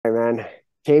man.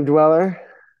 Cavedweller.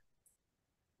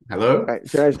 Hello.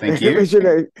 Thank I you. should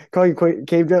I call you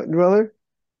Cavedweller?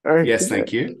 Or Yes,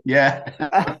 thank you. Yeah.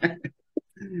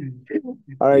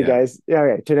 all right, Yeah. guys. Yeah, all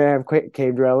right. Today I have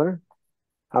Cavedweller.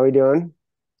 How we doing?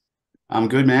 I'm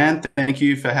good, man. Thank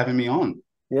you for having me on.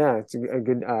 Yeah, it's a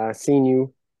good seeing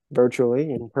you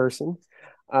virtually in person.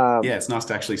 Um, Yeah, it's nice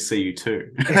to actually see you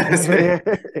too. yeah,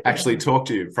 Actually talk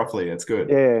to you properly. That's good.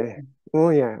 yeah.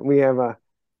 Well, yeah, we have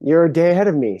you're a day ahead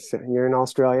of me. So you're in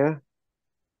Australia.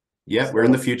 Yeah, we're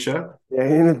in the So future. yeah,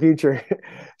 in the future.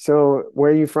 So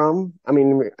where are you from? I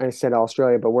mean, I said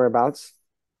Australia, but whereabouts?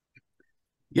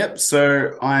 Yep.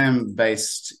 So I'm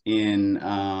based in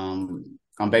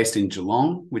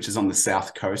Geelong, which is on the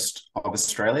south coast of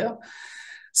Australia.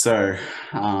 So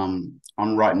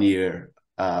I'm right near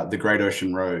the Great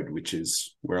Ocean Road, which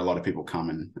is where a lot of people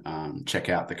come and check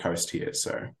out the coast here.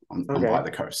 So I'm by Okay.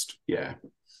 the coast. Yeah.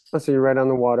 Oh, so you're right on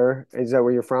the water. Is that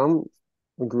where you're from?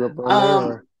 You grew up around there, Um,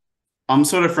 or I'm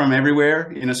sort of from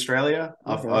everywhere in Australia.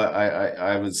 okay?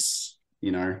 I was,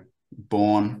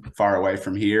 born far away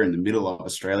from here in the middle of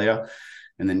Australia,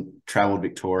 and then traveled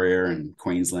Victoria and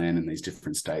Queensland and these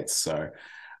different states. So,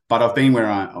 but I've been where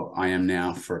I am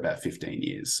now for about 15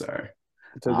 years. So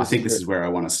So I think this is where I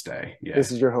want to stay. Yeah,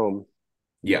 this is your home.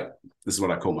 yeah. This is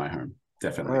what I call my home. All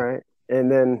Definitely. right. And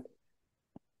then,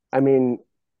 I mean,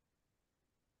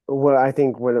 what I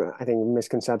think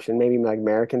misconception, maybe like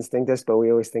Americans think this, but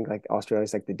we always think like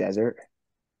Australia's like the desert.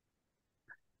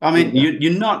 I You mean,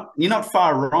 know? you're not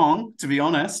far wrong, to be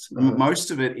honest. Uh-huh. Most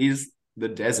of it is the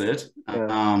desert.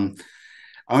 Yeah.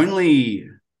 Only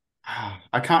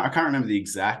I can't remember the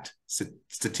exact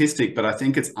statistic, but I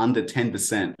think it's under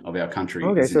 10% of our country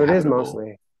Okay, is so it is inhabitable.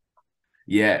 mostly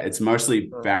Yeah, it's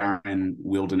mostly uh, barren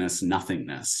wilderness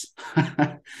nothingness, which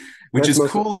that's is mostly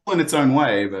cool in its own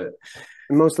way, but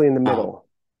mostly in the um middle.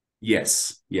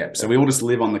 yes, yeah. So Yeah. we all just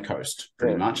live on the coast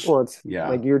pretty Yeah. much. Well, it's Yeah.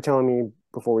 like you were telling me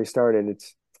before we started,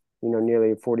 it's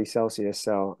nearly 40 Celsius.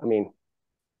 So I mean,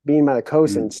 being by the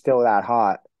coast and Mm. still that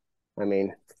hot. I mean,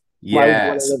 why would you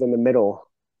want to Yes. live in the middle?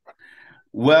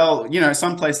 Well,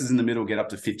 some places in the middle get up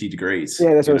to 50 degrees,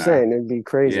 Yeah, that's what I'm saying. It'd be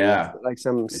crazy. Yeah. Like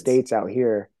some It's states out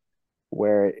here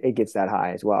where it gets that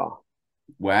high as well.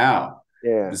 wow.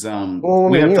 Yeah. There's Well, I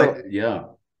we mean, have yeah.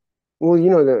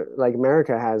 the like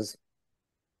America has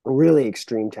really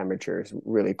extreme temperatures,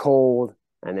 really cold,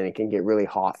 and then it can get really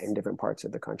hot in different parts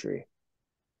of the country.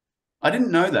 I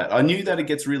didn't know that. I knew that it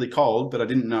gets really cold, but I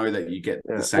didn't know that you get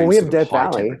the Yeah. Well, same we have sort of Death high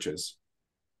Valley. temperatures.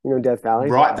 You know Death Valley?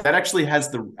 Right. That actually has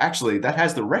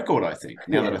the record, I think,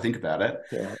 now that I Yeah. think about it.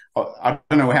 Yeah. I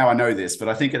don't know how I know this, but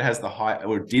I think it has the high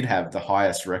or did have the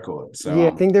highest record. So Yeah,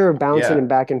 I think they were bouncing yeah. and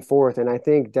back and forth, and I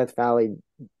think Death Valley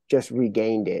just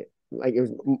regained it. Like it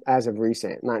was as of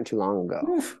recent, not too long ago.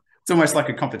 Oof. It's almost like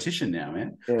a competition now,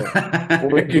 man. Yeah. Well,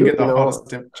 Who they can do, get the hottest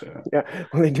temperature? yeah.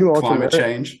 Well, they do ultra Climate marathon.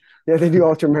 change. Yeah, they do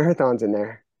ultra marathons in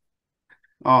there.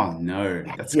 Oh no,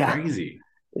 that's Yeah. crazy.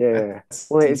 Yeah. That's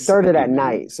Well, it insane, started at man.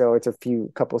 night, so it's a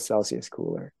few couple Celsius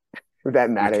cooler, if that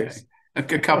Okay. matters. A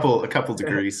couple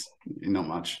degrees, not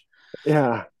much.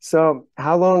 Yeah. So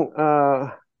how long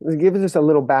give us just a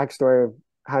little backstory of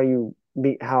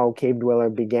how Cave Dweller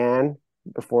began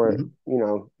before,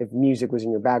 Mhm. if music was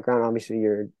in your background. Obviously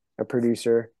you're a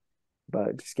producer,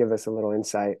 but just give us a little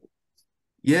insight.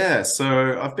 Yeah,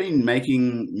 so I've been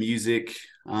making music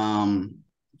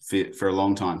for a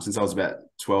long time, since I was about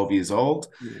 12 years old.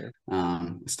 Yeah.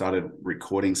 I started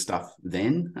recording stuff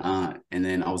then, and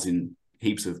then I was in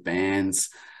heaps of bands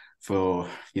for,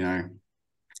 you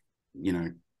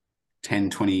know, 10,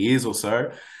 20 years or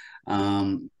so.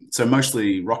 So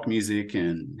mostly rock music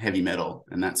and heavy metal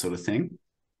and that sort of thing,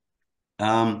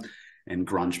 um, and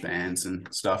grunge bands and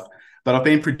stuff. But I've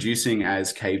been producing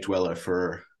as Cavedweller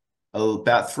for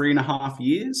about 3.5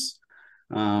 years.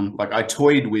 Like I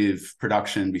toyed with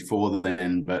production before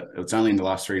then, but it was only in the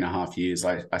last 3.5 years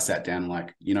I sat down and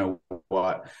like, you know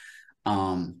what?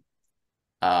 Um,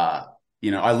 uh,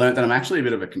 I learned that I'm actually a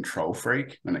bit of a control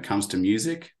freak when it comes to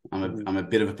music. I'm a, Mhm. I'm a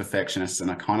bit of a perfectionist,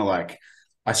 and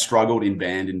I struggled in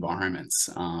band environments,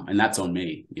 and that's on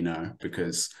me,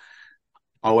 because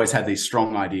I always had these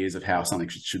strong ideas of how something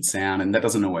should sound, and that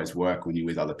doesn't always work when you're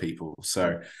with other people.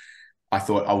 So I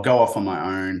thought I'll go off on my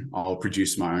own. I'll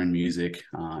produce my own music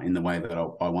in the way that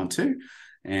I want to.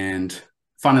 And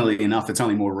funnily enough, it's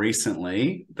only more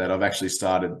recently that I've actually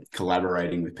started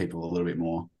collaborating with people a little bit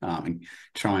more, and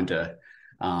trying to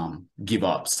give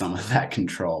up some of that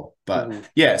control. But Mhm.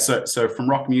 yeah, so from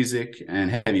rock music and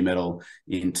heavy metal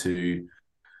into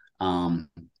um,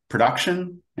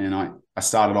 production, and I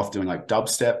started off doing like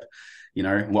dubstep,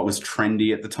 what was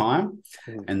trendy at the time,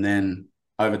 Mhm. and then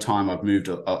over time I've moved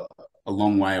a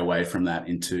long way away from that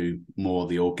into more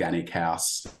the organic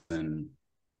house and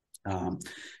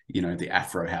the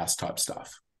Afro house type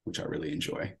stuff, which I really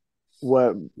enjoy.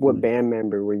 What band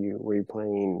member were you? Were you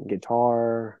playing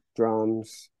guitar,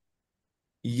 drums,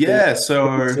 sing, Yeah, lead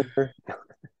so singer?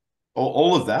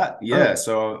 all of that. Yeah, Oh,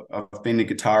 so I've been a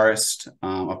guitarist,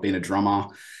 I've been a drummer,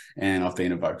 and I've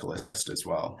been a vocalist as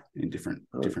well in different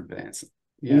oh, different bands.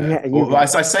 you Yeah, had well, I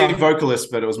you say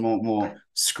vocalist, but it was more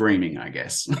screaming, I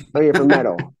guess. oh yeah, for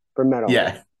metal.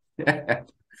 Yeah, yeah,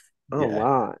 Oh yeah.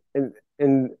 wow.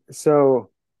 And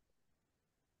so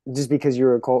just because you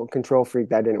were a control freak,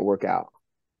 that didn't work out,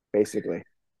 basically.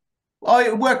 Oh,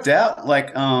 it worked out.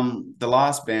 Like the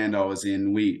last band I was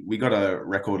in, we got a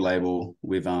record label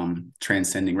with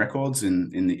Transcending Records in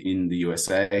the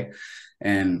USA,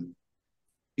 and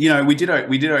we did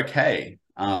okay.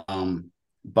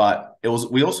 But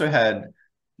we also had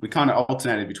we kind of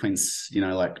alternated between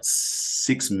like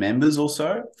 6 members or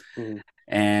so, Mhm.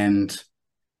 and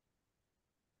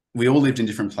we all lived in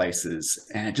different places,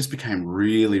 and it just became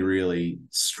really really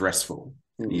stressful.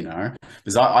 Mhm.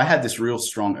 Because I had this real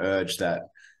strong urge that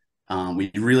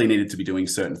we really needed to be doing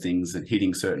certain things and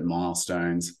hitting certain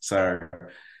milestones. So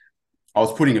I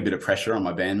was putting a bit of pressure on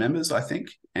my band members, I think.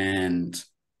 And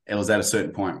it was at a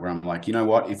certain point where I'm like, you know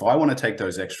what? If I want to take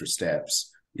those extra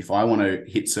steps, if I want to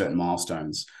hit certain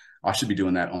milestones, I should be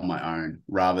doing that on my own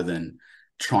rather than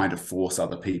trying to force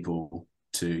other people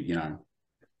to,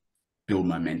 build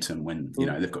momentum when,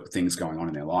 Mhm. they've got things going on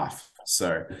in their life.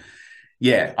 So,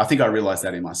 yeah, I think I realized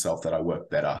that in myself that I work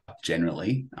better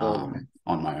generally Okay.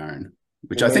 on my own,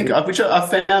 which Well, I think, maybe, which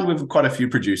I found with quite a few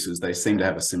producers, they seem to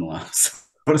have a similar sort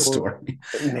of well, story.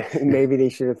 maybe they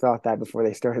should have thought that before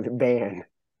they started the band.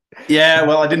 Yeah,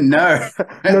 well, I didn't know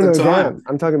at No, the no, time. them.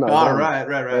 I'm talking about Oh, them. right,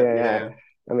 right, Yeah, right. yeah, yeah. Yeah.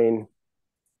 I mean,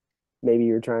 maybe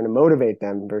you're trying to motivate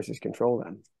them versus control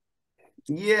them.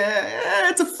 Yeah,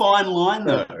 it's a fine line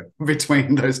though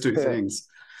between those two things.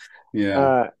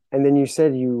 Yeah. And then you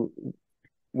said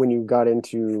when you got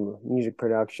into music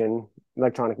production,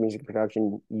 electronic music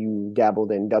production, you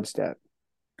dabbled in dubstep.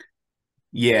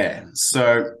 Yeah.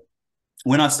 So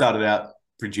when I started out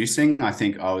producing, I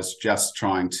think I was just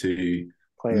trying to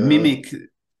Play around. mimic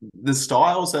the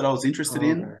styles that I was interested Oh,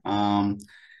 in. okay.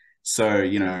 So,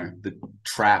 the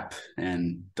trap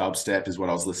and dubstep is what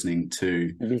I was listening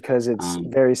to. Because it's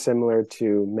Um, very similar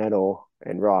to metal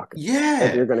and rock. yeah,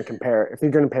 If you're going to compare,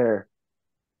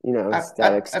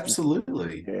 aesthetics.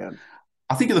 absolutely. Yeah.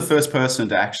 I think you're the first person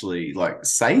to actually like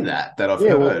say that I've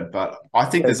Yeah. Well, heard, but I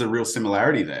think yeah, there's a real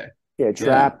similarity there. yeah, Yeah.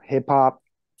 trap, hip hop,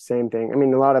 same thing. I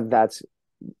mean, a lot of that's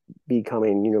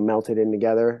becoming, melted in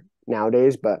together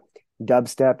nowadays, but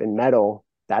dubstep and metal,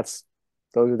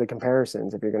 those are the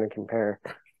comparisons if you're going to compare,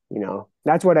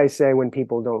 That's what I say when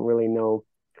people don't really know,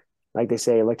 like they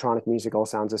say electronic music all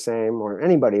sounds the same, or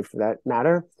anybody for that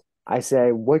matter. I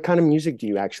say, what kind of music do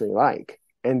you actually like?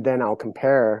 And then I'll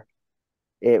compare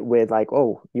it with like,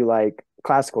 oh, you like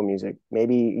classical music,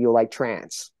 maybe you'll like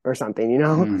trance or something,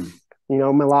 Mm.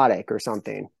 melodic or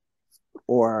something.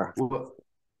 Or Well,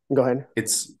 go ahead.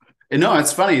 it's no,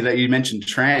 it's funny that you mentioned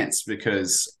trance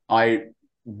because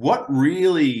what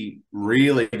really,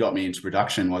 really got me into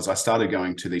production was I started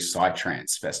going to these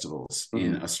psytrance festivals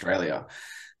in Mm-hmm. Australia,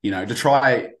 to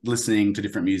try listening to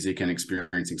different music and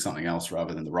experiencing something else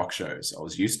rather than the rock shows I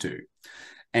was used to.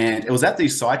 And it was at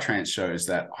these psytrance shows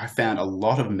that I found a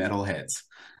lot of metalheads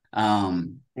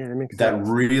Yeah, that makes that sense.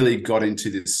 really got into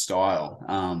this style.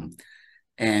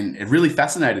 And it really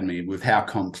fascinated me with how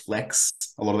complex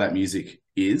a lot of that music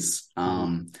is.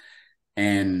 Mm-hmm.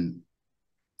 And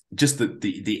just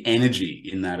the energy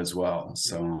in that as well.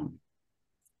 So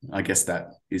Yeah. I guess that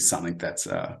is something that's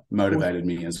Well, motivated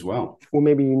me as well. well,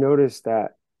 maybe you noticed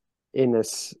that in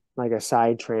this like a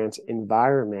side trance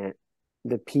environment,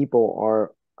 the people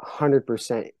are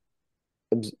 100%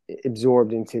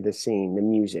 absorbed into the scene, the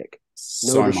music,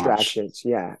 no So much. distractions.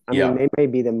 Yeah, I mean Yeah. they may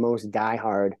be the most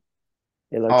diehard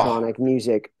Oh, electronic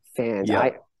music fans.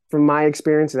 yeah. From my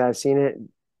experience that I've seen it,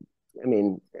 I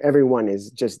mean everyone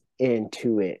is just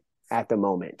into it at the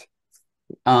moment.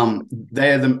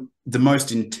 They are the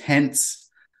most intense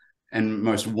and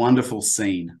most wonderful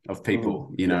scene of Mhm.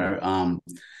 people, Yeah.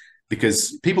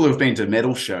 because people who have been to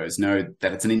metal shows know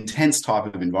that it's an intense type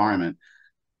of environment.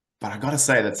 But I got to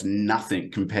say, that's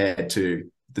nothing compared to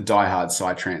the diehard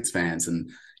psytrance fans.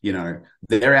 And,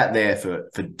 they're out there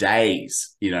for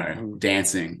days, Mhm.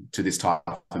 dancing to this type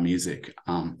of music.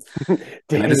 And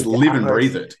they just Days, live and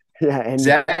breathe hours. it. Yeah, and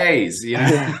Days,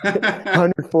 yeah,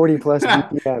 140 plus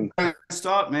BPM. Don't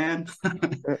stop, man.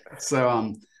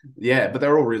 So, yeah, but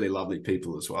they're all really lovely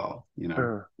people as well,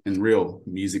 Uh, and real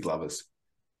music lovers.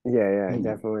 Yeah, Mm.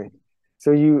 definitely.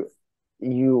 So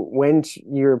when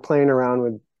you're playing around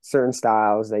with certain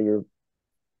styles that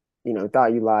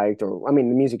thought you liked, or I mean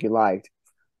the music you liked,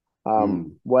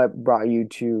 Mm. what brought you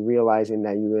to realizing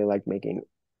that you really like making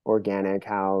organic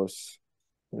house,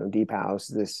 deep house,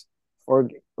 this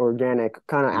organic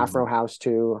kind of Afro Mm. house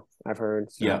too, I've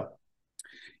heard. So Yeah.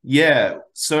 Yeah.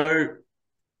 So,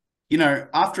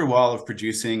 after a while of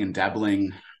producing and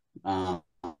dabbling um,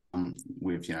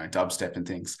 with, dubstep and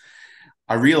things,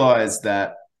 I realized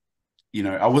that,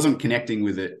 I wasn't connecting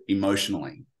with it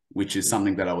emotionally, which is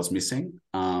something that I was missing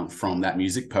from that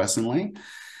music personally.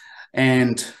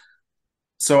 And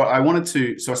so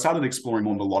I started exploring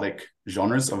more melodic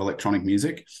genres of electronic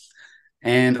music.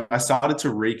 And I started to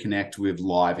reconnect with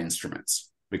live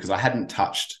instruments because I hadn't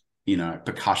touched,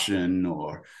 percussion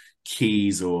or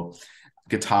keys or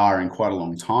guitar in quite a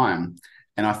long time.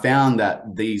 And I found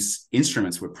that these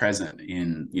instruments were present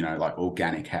in, like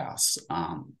organic house,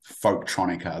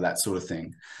 folktronica, that sort of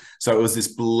thing. So it was this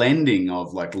blending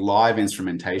of like live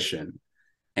instrumentation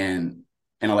and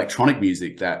electronic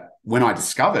music that when I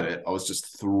discovered it, I was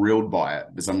just thrilled by it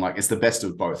because I'm like, it's the best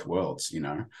of both worlds.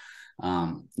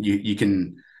 You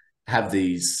can have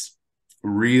these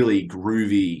really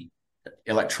groovy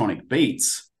electronic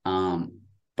beats,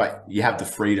 but you have the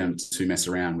freedom to mess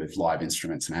around with live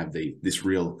instruments and have this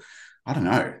real, I don't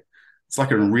know, it's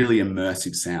like a really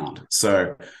immersive sound.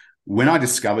 So when I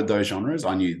discovered those genres,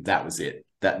 I knew that was it.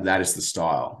 That is the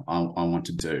style I want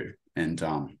to do. And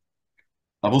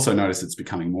I've also noticed it's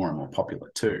becoming more and more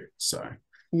popular too. So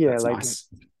yeah, that's like nice.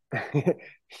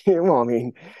 well, I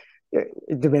mean,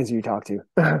 it depends who you talk to.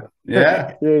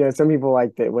 Yeah. Some people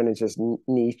like that when it's just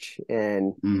niche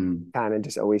and Mm, kind of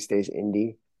just always stays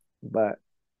indie. But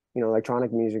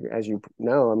electronic music, as you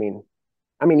know, I mean,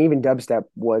 even dubstep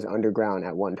was underground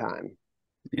at one time,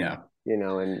 yeah.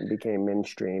 and became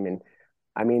mainstream. And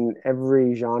I mean,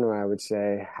 every genre I would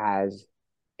say has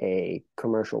a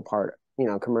commercial part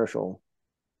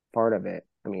of it.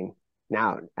 I mean,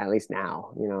 now, at least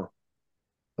now,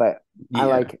 but I Yeah.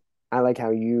 like I like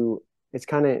how it's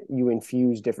kind of you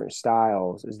infuse different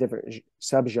styles, as different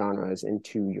subgenres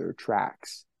into your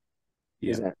tracks.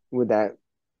 Yeah. Would that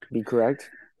be correct?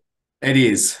 It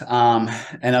is.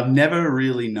 And I've never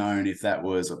really known if that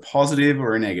was a positive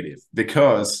or a negative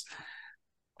because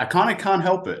I kind of can't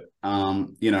help it.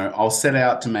 I'll set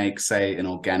out to make, say, an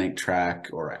organic track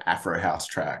or an Afro house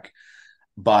track.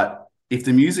 But if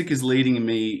the music is leading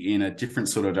me in a different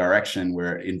sort of direction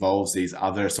where it involves these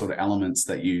other sort of elements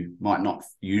that you might not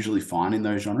usually find in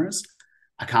those genres,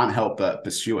 I can't help but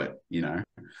pursue it.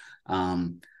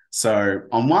 Um, so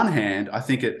on one hand, I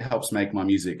think it helps make my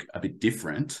music a bit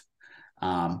different.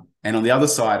 And on the other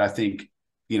side, I think,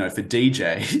 for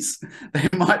DJs,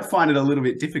 they might find it a little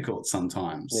bit difficult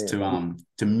sometimes Yeah,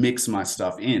 to mix my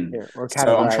stuff in. yeah, or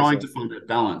So I'm categorize trying it. to find a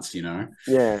balance.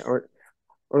 Yeah, or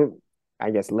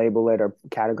I guess label it or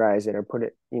categorize it or put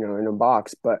it, in a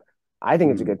box. But I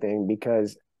think it's a Mm, good thing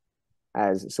because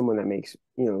as someone that makes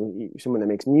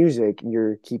music,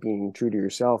 you're keeping true to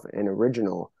yourself and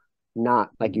original,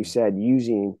 not like you mm, said,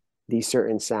 using these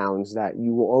certain sounds that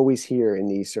you will always hear in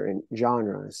these certain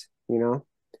genres.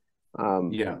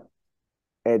 Um, yeah.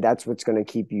 and that's what's going to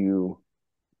keep you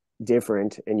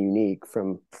different and unique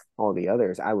from all the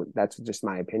others. That's just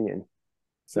my opinion.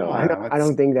 So No, I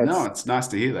don't think no, that's it's nice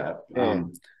to hear that. yeah.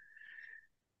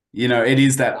 It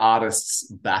is that artist's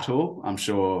battle. I'm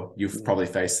sure you've probably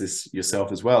faced this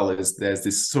yourself as well. Is there's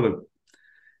this sort of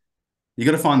you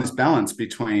got to find this balance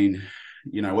between,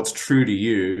 what's true to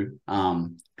you,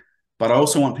 but I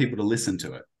also want people to listen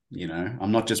to it.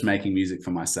 I'm not just making music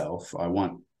for myself. I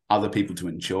want other people to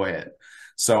enjoy it.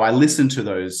 So I listen to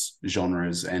those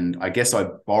genres and I guess I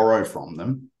borrow from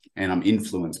them and I'm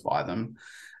influenced by them.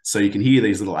 So you can hear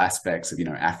these little aspects of,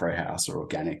 Afro house or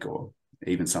organic or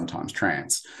even sometimes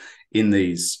trance in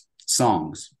these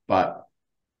songs. But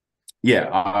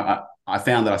yeah, I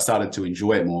found that I started to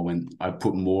enjoy it more when I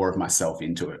put more of myself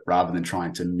into it rather than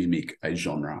trying to mimic a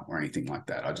genre or anything like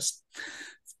that. I just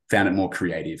found it more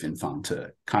creative and fun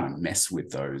to kind of mess with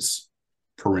those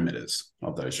perimeters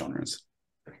of those genres.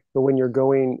 But when you're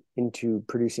going into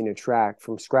producing a track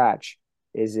from scratch,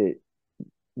 is it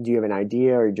do you have an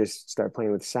idea or you just start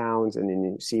playing with sounds and then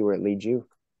you see where it leads you?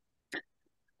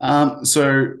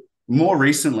 So more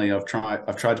recently, I've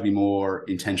tried to be more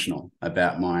intentional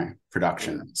about my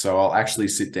production. So I'll actually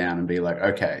sit down and be like,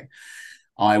 okay,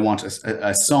 I want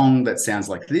a song that sounds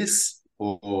like this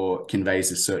or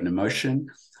conveys a certain emotion,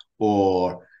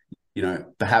 or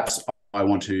perhaps I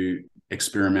want to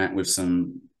experiment with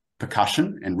some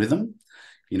percussion and rhythm.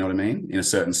 You know what I mean? In a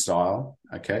certain style.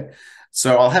 Okay.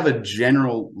 So I'll have a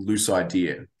general loose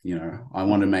idea. I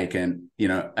want to make an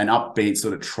upbeat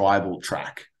sort of tribal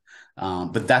track.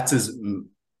 But that's as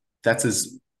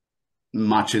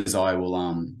much as I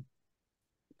will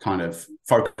kind of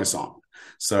focus on.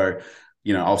 So,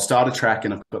 I'll start a track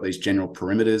and I've got these general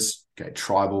perimeters, okay,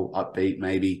 tribal, upbeat,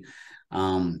 maybe.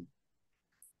 And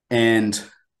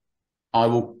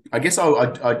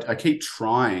I keep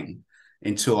trying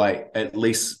until I at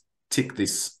least tick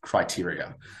this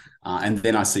criteria. And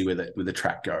then I see where the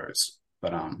track goes.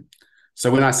 But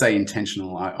so when I say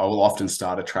intentional, I will often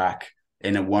start a track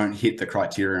and it won't hit the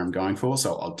criteria I'm going for,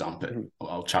 so I'll dump it.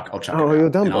 I'll chuck it Oh, out. you'll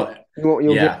dump it.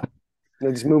 Yeah,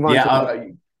 You'll just move on yeah. to the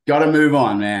I got to move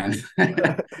on, man.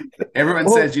 Everyone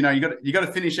well, says you got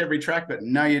to finish every track, but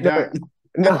no, you no, don't.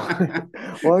 no.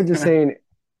 Well, I was just saying,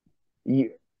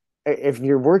 you if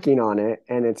you're working on it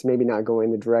and it's maybe not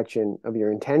going the direction of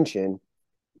your intention,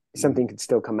 something could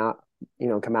still come out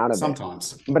of it.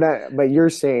 Sometimes. But you're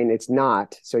saying it's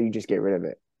not, so you just get rid of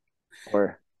it,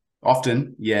 or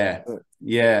Often, yeah.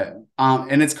 Yeah.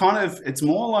 And it's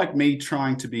more like me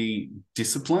trying to be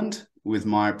disciplined with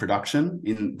my production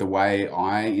in the way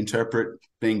I interpret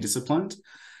being disciplined.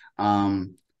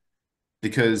 Um,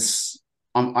 because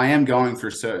I am going for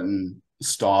a certain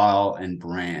style and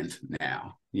brand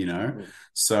now.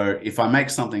 So if I make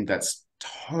something that's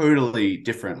totally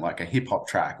different, like a hip hop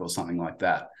track or something like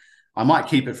that, I might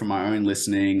keep it for my own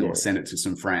listening or yeah, send it to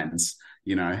some friends,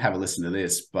 have a listen to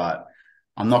this, but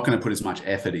I'm not going to put as much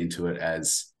effort into it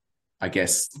as, I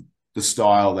guess, the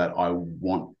style that I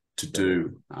want to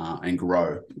do and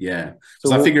grow. Yeah.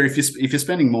 So I so figure if you're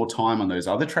spending more time on those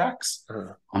other tracks,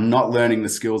 I'm not learning the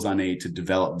skills I need to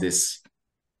develop this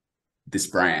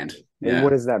brand. and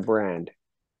what Yeah. is that brand?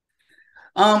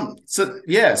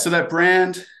 So that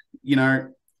brand,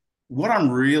 what I'm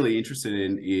really interested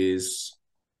in is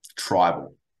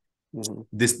tribal. Mm-hmm.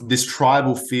 This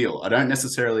tribal feel.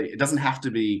 It doesn't have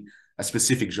to be a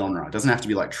specific genre. It doesn't have to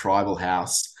be like tribal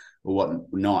house or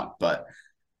whatnot, but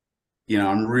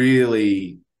I'm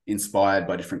really inspired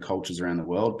by different cultures around the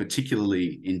world,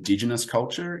 particularly indigenous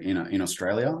culture in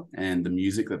Australia and the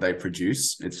music that they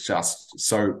produce. It's just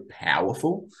so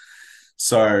powerful.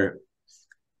 So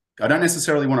I don't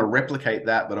necessarily want to replicate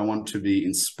that, but I want to be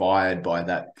inspired by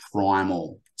that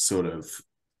primal sort of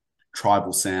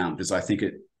tribal sound because I think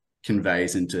it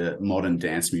conveys into modern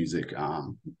dance music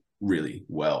really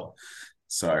well.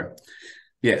 So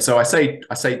yeah, so I say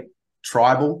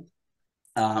tribal.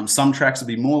 Some tracks will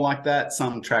be more like that.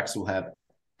 Some tracks will have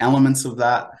elements of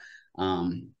that.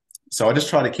 So I just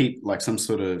try to keep like some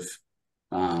sort of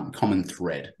common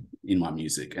thread in my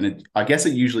music, and I guess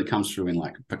it usually comes through in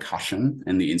like percussion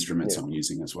and the instruments Yeah. I'm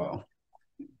using as well.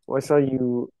 Well, I saw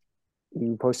you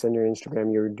post on your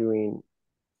Instagram. You were doing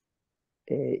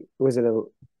was it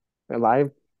a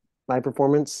live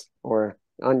performance or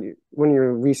on one of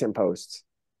your recent posts?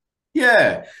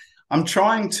 Yeah, I'm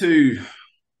trying to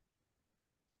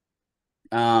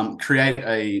create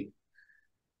a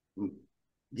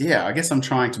yeah, I guess I'm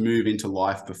trying to move into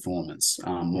live performance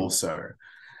more so.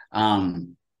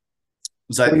 Um,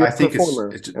 so Well, I, you're I a think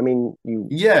performer. I mean, you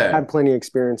yeah, have plenty of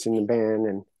experience in the band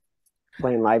and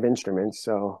playing live instruments,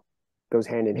 so it goes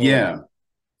hand in hand. yeah,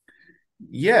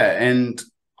 yeah, and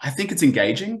I think it's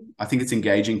engaging. I think it's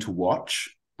engaging to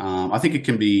watch. I think it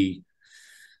can be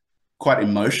quite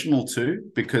emotional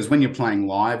too, because when you're playing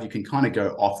live, you can kind of go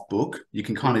off book. You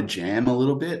can kind of jam a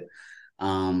little bit.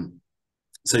 Um,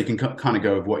 so you can kind of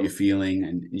go with what you're feeling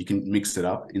and you can mix it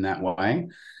up in that way.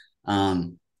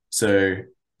 So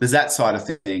there's that side of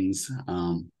things.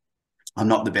 I'm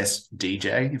not the best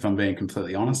DJ, if I'm being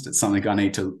completely honest. It's something I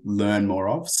need to learn more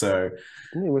of. So,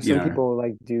 I mean, with you some know, people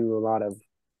like do a lot of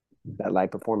that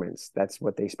live performance. That's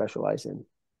what they specialize in.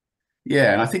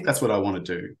 yeah, and I think that's what I want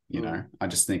to do. Mm. I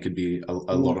just think it'd be a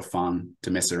I lot mean, of fun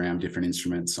to mess around different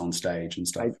instruments on stage and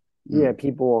stuff. I yeah, Mm.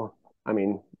 people. I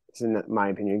mean, it's in my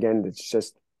opinion again. It's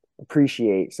just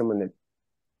appreciate someone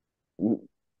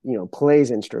that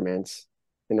plays instruments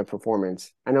in a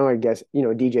performance. I know. I guess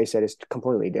DJ said it's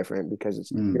completely different because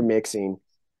you're Mm. mixing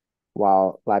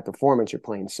while live performance you're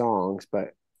playing songs,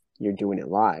 but you're doing it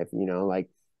live. Like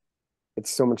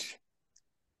it's so much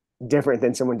different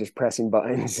than someone just pressing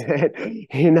buttons.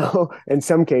 In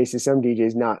some cases, some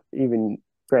DJs not even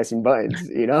pressing buttons.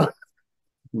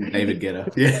 David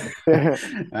Guetta. Yeah.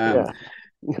 um,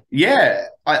 Yeah. yeah.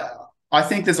 I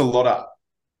think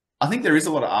I think there is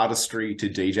a lot of artistry to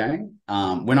DJing.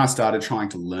 When I started trying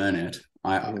to learn it,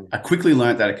 I quickly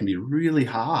learned that it can be really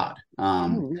hard. I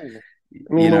mean,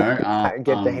 when I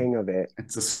get the hang of it,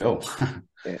 It's a skill.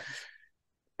 yeah.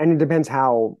 And it depends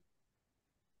how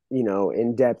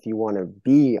in depth you want to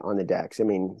be on the decks. I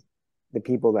mean, the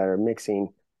people that are mixing,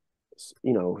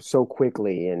 so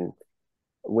quickly and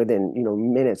within,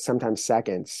 minutes, sometimes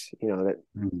seconds, that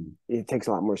Mm. it takes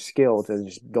a lot more skill to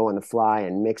just go on the fly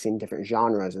and mixing different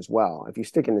genres as well. If you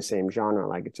stick in the same genre,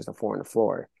 like it's just a four on the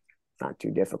floor, it's not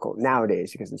too difficult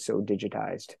nowadays because it's so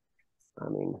digitized.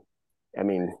 I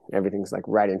mean, everything's like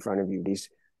right in front of you. These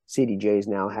CDJs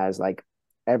now has like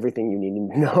everything you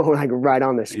need to know, like right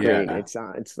on the screen. Yeah.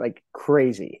 It's like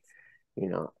crazy, you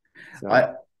know. So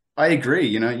I I agree.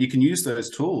 You can use those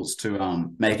tools to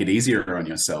make it easier on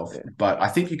yourself, yeah, but I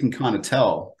think you can kind of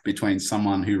tell between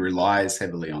someone who relies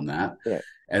heavily on that yeah,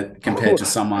 compared to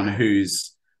someone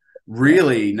who's yeah,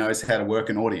 really knows how to work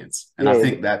an audience. And I yeah.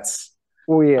 think that's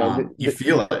Well, yeah. you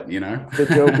feel it.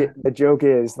 The joke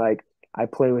is like I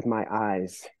play with my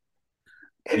eyes.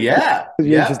 Yeah,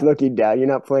 You're just yeah, looking down. You're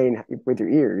not playing with your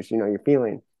ears. You're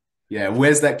feeling. yeah.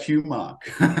 Where's that cue mark?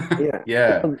 Yeah.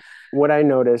 Yeah. What I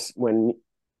noticed when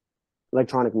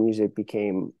electronic music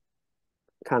became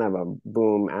kind of a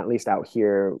boom, at least out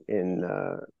here in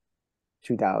the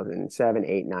 2007,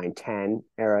 8, 9, 10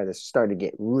 era, this started to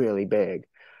get really big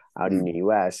out in the Mm.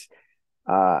 US,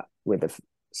 with the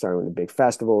starting with the big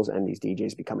festivals and these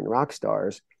DJs becoming rock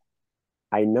stars.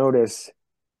 I notice,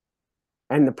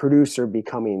 and the producer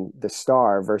becoming the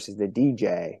star versus the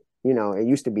DJ. It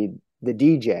used to be the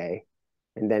DJ,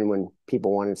 and then when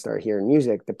people wanted to start hearing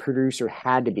music, the producer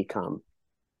had to become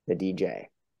the DJ.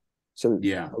 So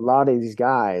Yeah. a lot of these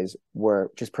guys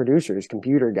were just producers,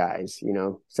 computer guys,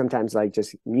 sometimes like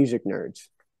just music nerds.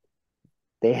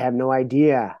 They have no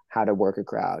idea how to work a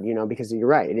crowd, because you're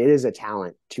right. It is a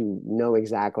talent to know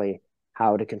exactly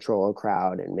how to control a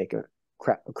crowd and make a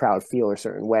crowd feel a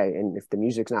certain way. And if the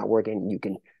music's not working, you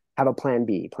can have a plan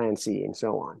B, plan C, and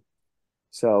so on.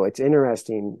 So it's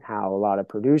interesting how a lot of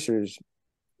producers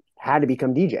had to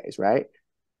become DJs, right?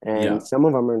 And Yeah. some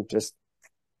of them are just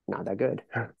not that good,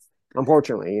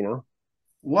 unfortunately,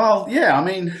 Well, yeah. I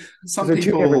mean, because some they're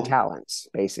two different people, talents,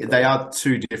 they basically. are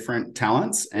two different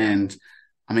talents. Yeah. And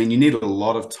I mean, you need a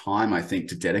lot of time, I think,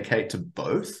 to dedicate to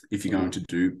both if you're going Mhm. to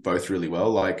do both really well.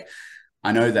 Like,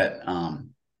 I know that,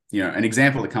 an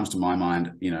example that comes to my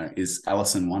mind, is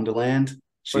Alice in Wonderland.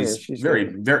 Oh yeah, She's she's very,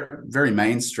 good. very, very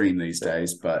mainstream these Yeah.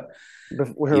 days, but,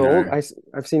 Her you old, know,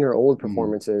 I've seen her old mm,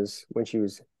 performances when she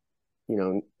was, you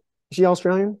know, is she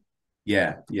Australian?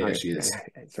 yeah, yeah, Okay, she yeah, is.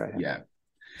 that's right. Yeah.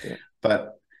 Yeah,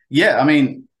 But yeah, I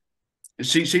mean, I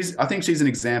think she's an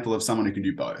example of someone who can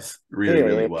do both yeah, really, yeah,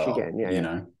 really yeah. She well, can. Yeah,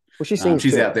 yeah. Well, she sings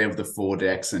She's too, out there with the four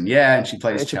decks and yeah, and she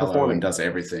plays and she cello and performing. does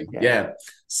everything. Yeah, Yeah.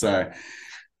 So,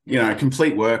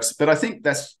 complete works. But I think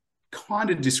that's kind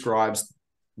of describes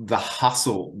the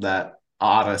hustle that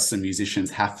artists and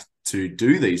musicians have to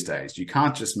do these days. You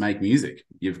can't just make music.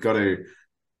 You've got to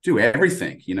do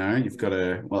everything, you've got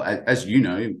to, well, as you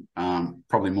know,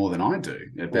 probably more than I do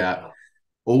about yeah.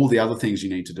 all the other things you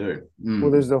need to do. Well,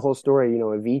 Mm, there's the whole story.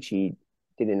 Avicii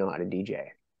didn't know how to DJ.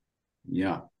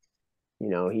 yeah. He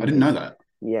I didn't know that.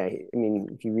 yeah. I mean,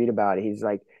 if you read about it, he's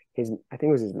like I think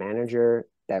it was his manager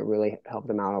that really helped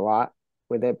him out a lot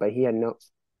with it, but he had no,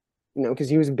 because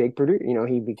he was a big producer.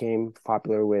 He became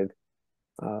popular with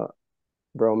uh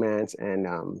Bromance and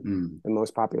Mm. the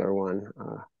most popular one.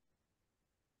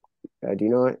 Do you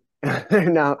know it?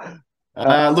 No.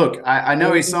 Uh, Look, I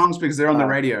know his um, songs because they're on the uh,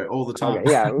 radio all the time,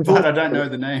 okay, yeah, it was but always, I don't know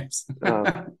the names.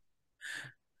 um,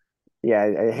 yeah,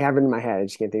 I have it in my head. I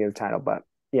just can't think of the title, but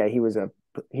yeah, he was a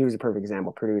perfect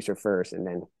example. Producer first, and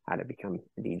then how to become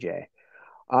a DJ.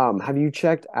 Have you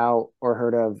checked out or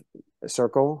heard of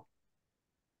Circle?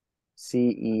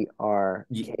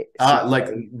 Like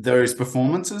CERCLE. those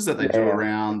performances that they Yeah, do yeah.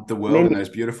 around the world in Many. those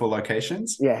beautiful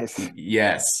locations. Yes.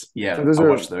 Yes, So yeah, those I are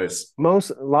watched those.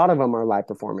 a lot of them are live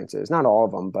performances. Not all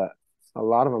of them, but a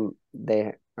lot of them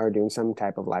they are doing some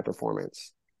type of live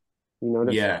performance. You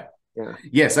notice? Yeah, Yeah.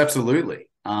 yes, absolutely.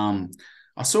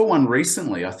 I saw one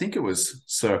recently. I think it was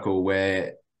Circle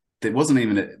where there wasn't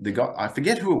even the guy. I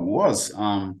forget who it was.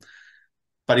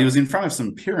 But he was in front of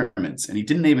some pyramids and he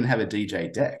didn't even have a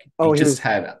DJ deck. He Oh, he just was.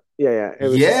 had, Yeah, yeah. It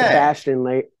was yeah,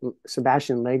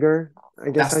 Sebastian Lager.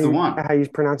 I guess that's the one. how you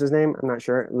pronounce his name. I'm not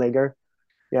sure. Lager.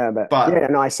 Yeah, but yeah,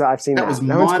 But no, I've seen that was that.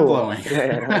 That was mind cool. blowing. Yeah,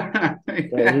 yeah, yeah.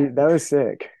 Yeah. That was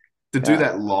sick. To do Yeah,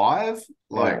 that live,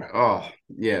 like, yeah, oh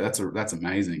yeah, that's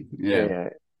amazing. Yeah.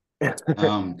 yeah, yeah.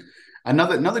 Um,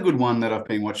 another good one that I've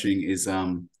been watching is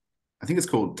I think it's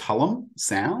called Tullum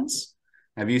Sounds.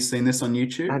 Have you seen this on How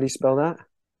YouTube? do you spell that?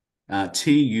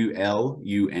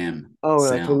 Tulum Oh,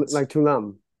 Sounds. like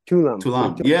Tulum, like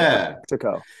Tulum. Yeah.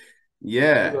 Mexico.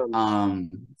 Yeah.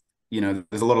 Tulum.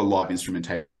 There's a lot of live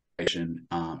instrumentation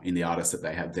in the artists that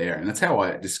they have there. And that's how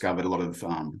I discovered a lot of,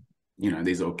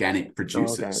 these organic Oh, okay.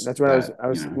 producers That's what that, I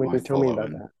was when I you told me follow. about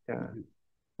And that. Yeah.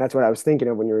 That's what I was thinking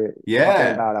of when you were talking yeah,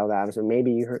 about all that. So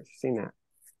maybe seen that.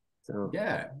 So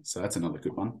yeah. So that's another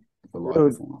good one for live so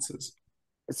performances.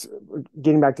 it's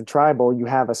getting back to tribal. You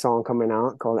have a song coming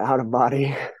out called "Out of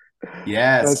Body."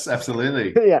 Yes, That's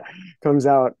absolutely. yeah, comes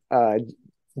out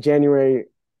January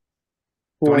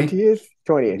 20? 20th.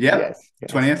 20th. Yep. Yes,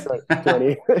 yes,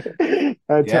 20th.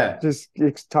 20. Yeah.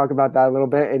 Just talk about that a little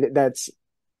bit. And that's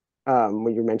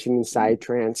what you're mentioning, side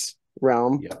trance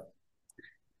realm. Yep.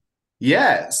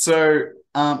 Yeah. So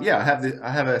I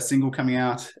have a single coming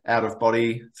out of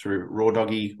body through Raw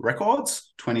Doggy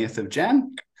Records, 20th of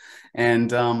Jan.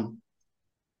 And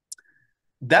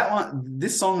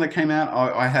this song that came out,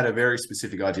 I had a very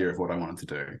specific idea of what I wanted to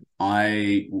do.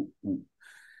 I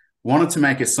wanted to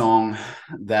make a song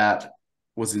that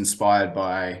was inspired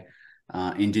by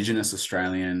Indigenous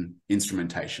Australian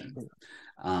instrumentation.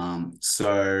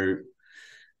 So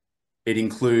it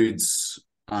includes,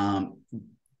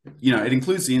 it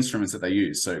includes the instruments that they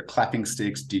use. So clapping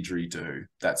sticks, didgeridoo,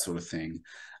 that sort of thing.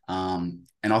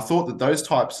 And I thought that those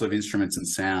types of instruments and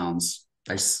sounds,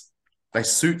 they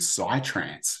suit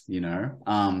psytrance,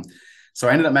 so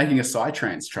I ended up making a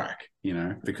psytrance track,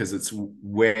 because it's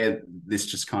where this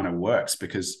just kind of works,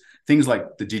 because things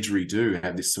like the didgeridoo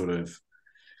have this sort of,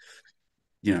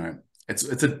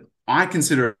 I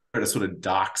consider it a sort of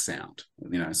dark sound,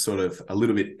 sort of a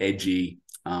little bit edgy,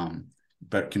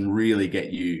 but can really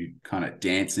get you kind of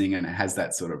dancing, and it has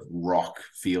that sort of rock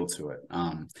feel to it.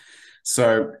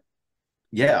 So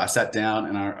yeah, I sat down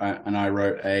and I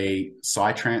wrote a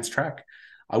psytrance track.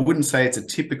 I wouldn't say it's a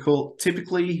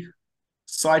typically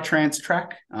psytrance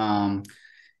track.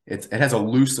 It has a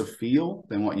looser feel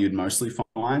than what you'd mostly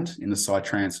find in the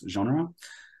psytrance genre.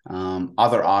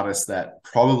 Other artists that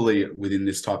probably within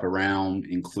this type of realm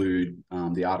include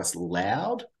the artist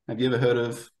Loud. Have you ever heard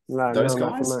of No, those no,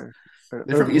 not guys? familiar.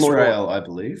 They're from More. Israel, I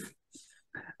believe.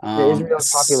 Yeah, Israel is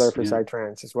popular for Yeah,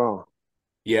 psytrance as well.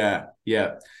 yeah,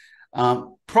 yeah.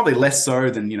 Probably less so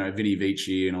than Vinny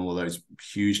Vici and all of those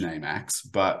huge name acts,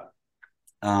 but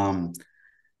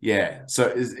yeah.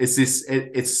 So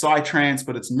it's psytrance,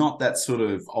 but it's not that sort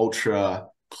of ultra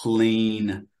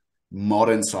clean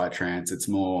modern psytrance. It's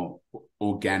more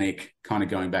organic, kind of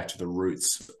going back to the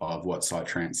roots of what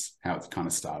psytrance, how it kind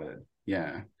of started.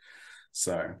 Yeah.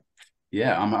 So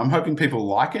yeah, I'm hoping people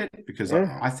like it, because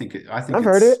Yeah, I think I've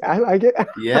heard it. it's I like it.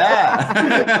 yeah.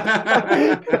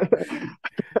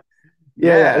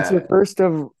 Yeah, yeah. It's your Yeah. first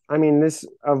of, I mean, this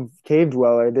of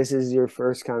Cavedweller. This is your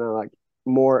first kind of like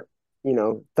more,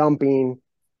 thumping Mm.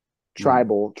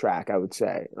 tribal track, I would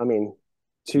say. I mean,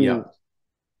 Yeah. to,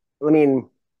 I mean,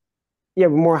 yeah,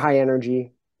 more high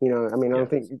energy. I mean, Yeah.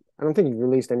 I don't think you've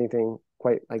released anything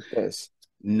quite like this.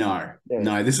 No, Yeah,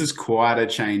 no, this is quite a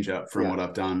change up from yeah, what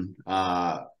I've done.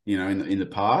 In the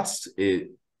past,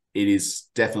 it is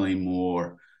definitely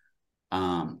more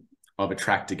of a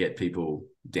track to get people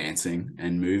dancing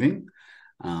and moving.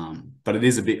 But it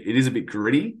is a bit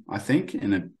gritty, I think,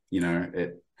 and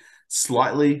it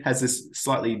slightly has this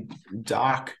slightly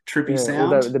dark, trippy yeah. Well,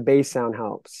 the sound. the bass sound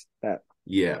helps. That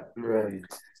Yeah, right.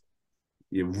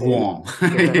 yeah, And warm.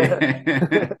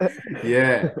 Yeah,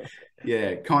 yeah,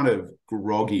 yeah, kind of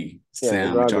groggy yeah,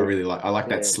 sound, which I groggy. really like. I like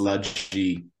that Yeah,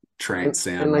 sludgy and trance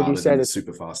and sound like you rather than said, the it's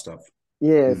super fast stuff.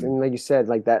 yes, Mm. and like you said,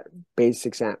 like that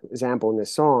basic example in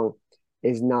this song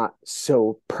is not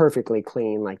so perfectly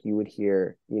clean like you would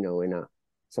hear, in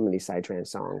some of these psytrance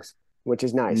songs, which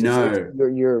is nice. It's No,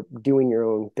 you're doing your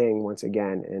own thing once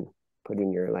again and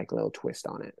putting your like little twist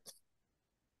on it.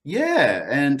 yeah,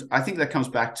 and I think that comes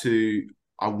back to,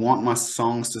 I want my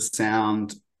songs to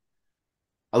sound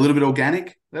a little bit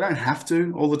organic. They don't have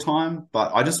to all the time,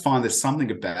 but I just find there's something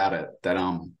about it that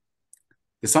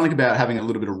there's something about having a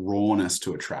little bit of rawness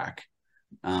to a track,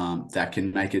 that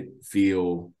can make it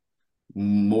feel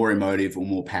more emotive or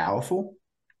more powerful.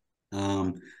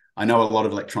 Um, I know a lot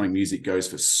of electronic music goes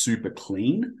for super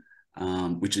clean,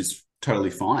 which is totally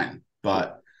fine. Yeah,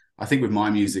 But I think with my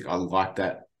music, I like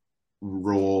that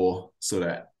raw sort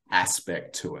of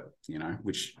aspect to it,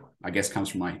 which I guess comes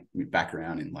from my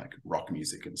background in like rock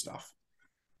music and stuff.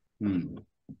 Hmm.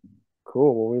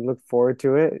 cool. Well, we look forward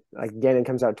to it. Like again, it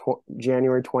comes out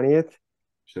January 20th.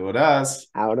 Sure does.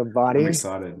 Out of I'm Body.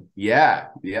 excited. Yeah.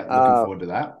 Yeah. Looking Uh, forward to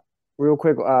that. Real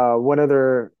quick, what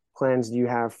other plans do you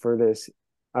have for this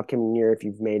upcoming year, if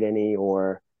you've made any,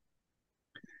 or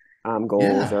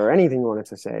goals Yeah. or anything you wanted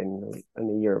to say in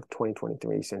the year of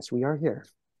 2023, since we are here?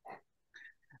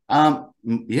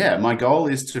 Yeah, my goal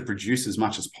is to produce as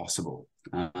much as possible.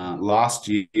 Last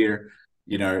year,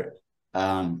 you know,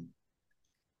 um,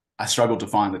 I struggled to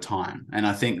find the time. And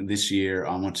I think this year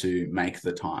I want to make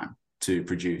the time to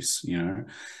produce, you know.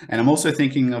 And I'm also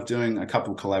thinking of doing a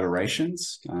couple of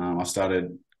collaborations. I've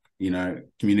started,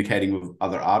 communicating with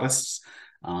other artists,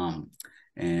 and,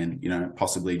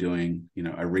 possibly doing, a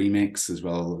remix as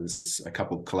well as a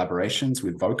couple of collaborations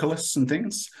with vocalists and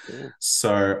things. Cool.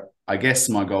 So I guess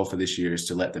my goal for this year is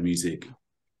to let the music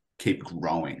keep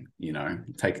growing,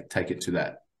 take it to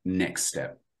that next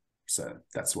step. So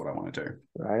that's what I want to do.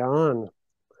 Right on.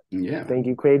 Yeah. Thank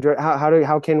you, Quade.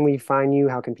 How can we find you?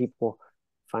 How can people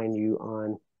find you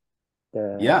on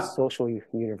the Yeah. social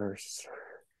universe?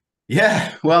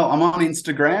 Yeah. Well, I'm on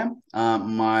Instagram.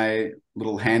 My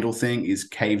little handle thing is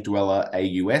Cavedweller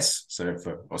AUS. So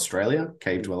for Australia,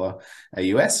 Cavedweller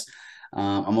AUS.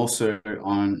 I'm also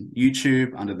on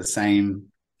YouTube under the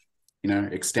same,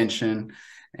 extension,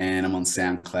 and I'm on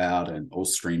SoundCloud and all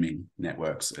streaming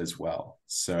networks as well.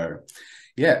 So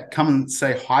yeah, come and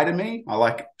say hi to me. I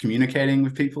like communicating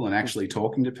with people and actually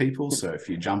talking to people. So if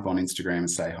you jump on Instagram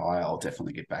and say hi, I'll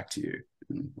definitely get back to you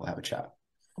and we'll have a chat.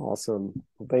 Awesome.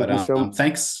 Well, thank But you so much.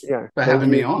 thanks Yeah, for thank having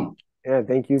me you. on. Yeah,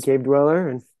 thank you, Cave Dweller.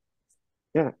 And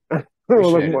yeah, we'll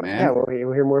look Appreciate it, more. Yeah, man.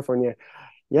 we'll hear more from you.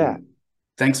 Yeah. And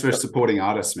thanks for supporting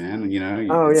artists, man.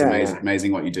 Oh It's yeah, amazing, yeah.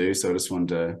 amazing what you do. So I just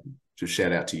wanted to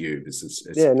shout out to you.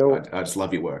 Yeah, no. I just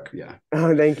love your work. Yeah.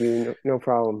 Oh, thank you. No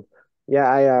problem. Yeah,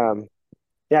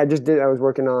 I just did. I was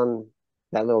working on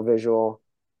that little visual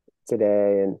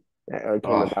today, and it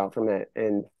came Oh, about from it.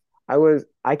 And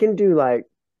I can do like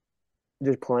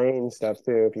just plain stuff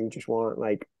too if you just want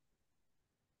like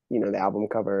the album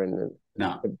cover and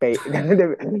no. the bait.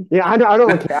 Yeah, I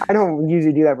don't care. I don't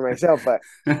usually do that for myself, but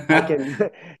I can,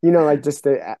 like just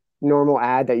the normal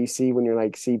ad that you see when you're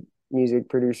like see music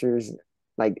producers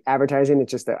like advertising.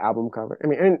 It's just the album cover. I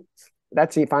mean, and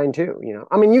that's fine too.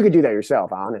 I mean, you could do that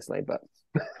yourself, honestly, but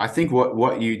I think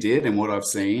what you did and what I've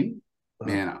seen,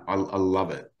 man, I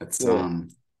love it. yeah.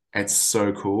 It's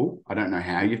so cool. I don't know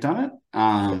how you've done it.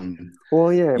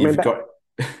 Well, yeah. You've got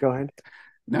Go ahead.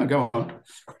 no, go on.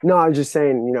 No, I was just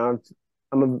saying.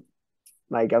 I'm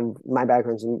a I'm my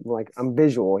background's like I'm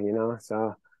visual.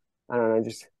 So I don't know.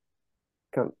 Just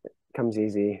come comes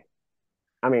easy.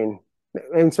 I mean,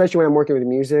 and especially when I'm working with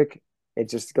music, it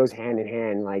just goes hand in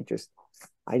hand. Like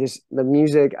the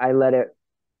music, I let it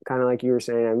kind of like you were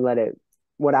saying, I let it,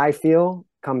 what I feel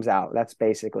comes out. That's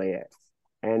basically it.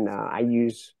 And I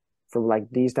use for like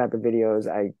these type of videos,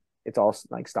 it's all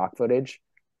like stock footage.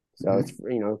 So it's,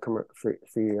 Mhm.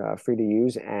 free to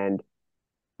use. And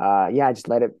yeah, I just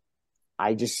let it,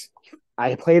 I just,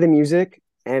 I play the music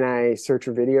and I search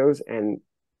for videos and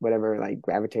whatever, like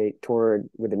gravitate toward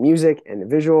with the music and the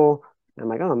visual. I'm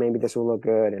like, oh, maybe this will look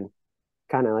good. And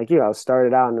kind of like, I'll start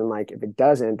it out and then like, if it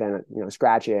doesn't, then,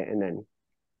 scratch it. And then,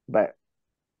 but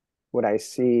what I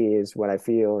see is what I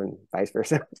feel and vice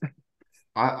versa.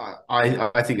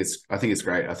 I think it's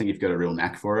great. I think you've got a real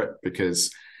knack for it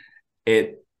because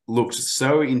it looked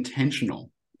so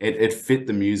intentional. It fit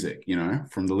the music,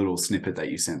 from the little snippet that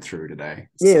you sent through today.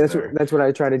 Yeah, So that's what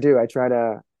I try to do. I try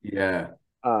to, yeah,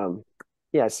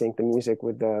 yeah, sync the music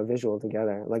with the visual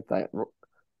together. Like that,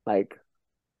 like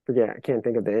forget, I can't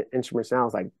think of the instruments now.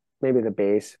 It's like maybe the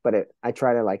bass, but I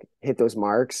try to like hit those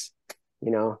marks.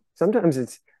 Sometimes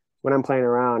it's when I'm playing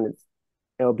around,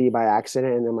 it'll be by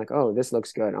accident, and I'm like, oh, this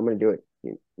looks good. I'm gonna do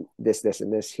it. This,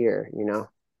 and this here. I mean,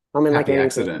 like happy anything,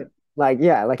 accident. like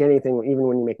yeah, like anything. Even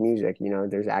when you make music,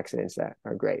 there's accidents that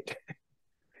are great.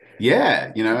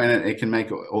 Yeah, and it can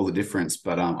make all the difference.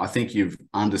 But I think you've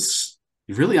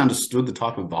really understood the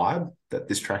type of vibe that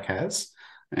this track has,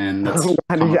 and that's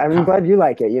I'm glad you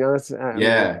like it. It's, I mean,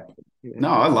 yeah. No,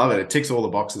 I love it. It ticks all the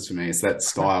boxes for me. It's that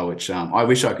style which I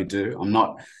wish I could do. I'm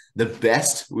not the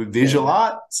best with visual yeah,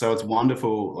 art, so it's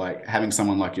wonderful like having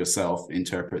someone like yourself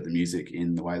interpret the music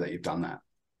in the way that you've done that.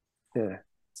 yeah.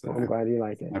 So Well, I'm glad you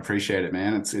like it. I appreciate it,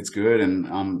 man. It's good, and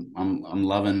I'm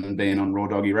loving being on Raw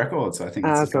Doggy Records. I think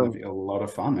this is going to Awesome. be a lot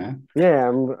of fun, man. Yeah,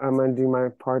 I'm gonna do my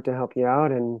part to help you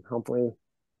out, and hopefully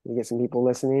you get some people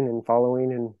listening and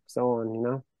following and so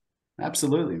on.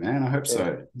 Absolutely, man. I hope Yeah,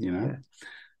 so. yeah.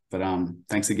 But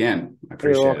thanks again. I You're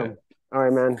appreciate welcome. it. All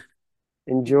right, man.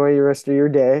 Enjoy the rest of your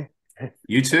day.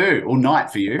 You too. All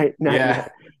night for you. Night, night, night. Yeah.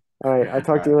 All right, I'll All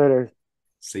talk to right. you later.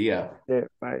 See ya. Yeah,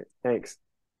 bye. Thanks.